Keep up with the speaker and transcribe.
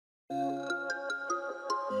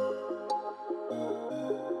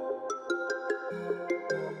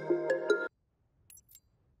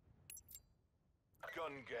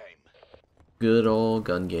Good old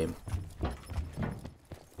gun game.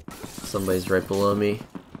 Somebody's right below me.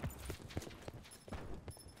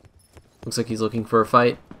 Looks like he's looking for a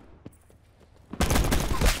fight.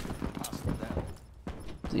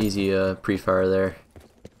 It's easy pre-fire there.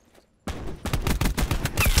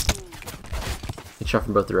 Get shot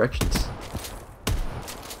from both directions.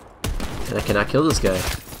 And I cannot kill this guy.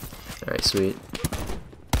 Alright, sweet.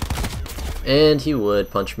 And he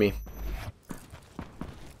would punch me.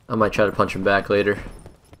 I might try to punch him back later.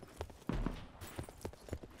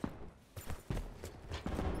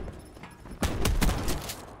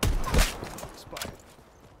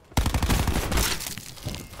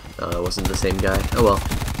 It wasn't the same guy. Oh well.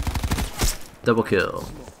 Double kill.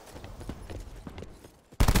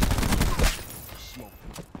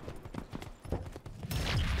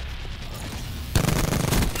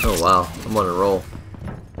 Oh wow, I'm on a roll.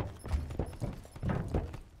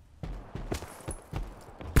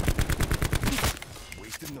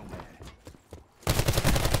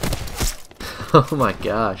 Oh my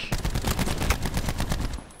gosh.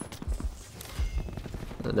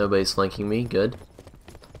 Nobody's flanking me, good.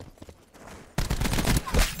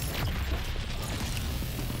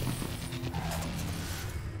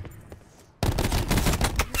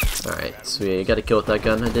 Alright, sweet. I got a kill with that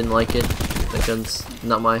gun. I didn't like it. That gun's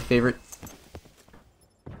not my favorite.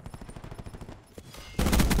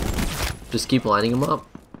 Just keep lining them up.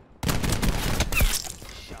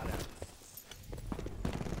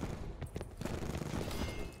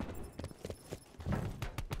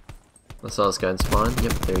 I saw this guy in spawn.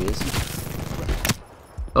 Yep, there he is.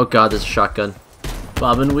 Oh god, there's a shotgun.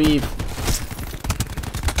 Bob and weave.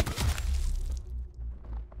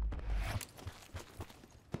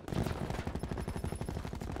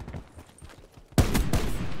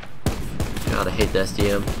 God, I hate the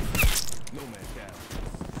SDM.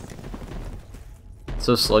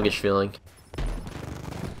 So sluggish feeling.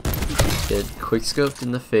 Get quick scoped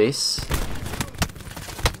in the face.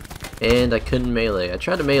 And I couldn't melee. I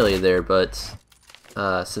tried to melee there, but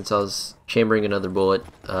since I was chambering another bullet,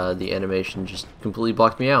 the animation just completely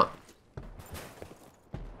blocked me out.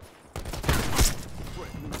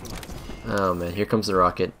 Oh man, here comes the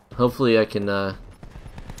rocket. Hopefully I can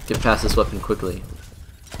get past this weapon quickly.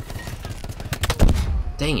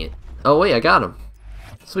 Dang it. Oh wait, I got him.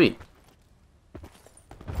 Sweet.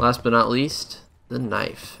 Last but not least, the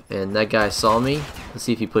knife. And that guy saw me. Let's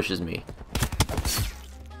see if he pushes me.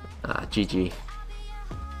 Ah, GG.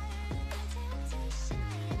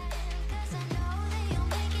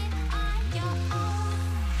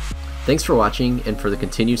 Thanks for watching and for the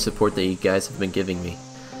continued support that you guys have been giving me.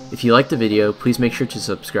 If you liked the video, please make sure to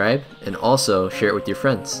subscribe and also share it with your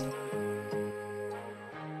friends.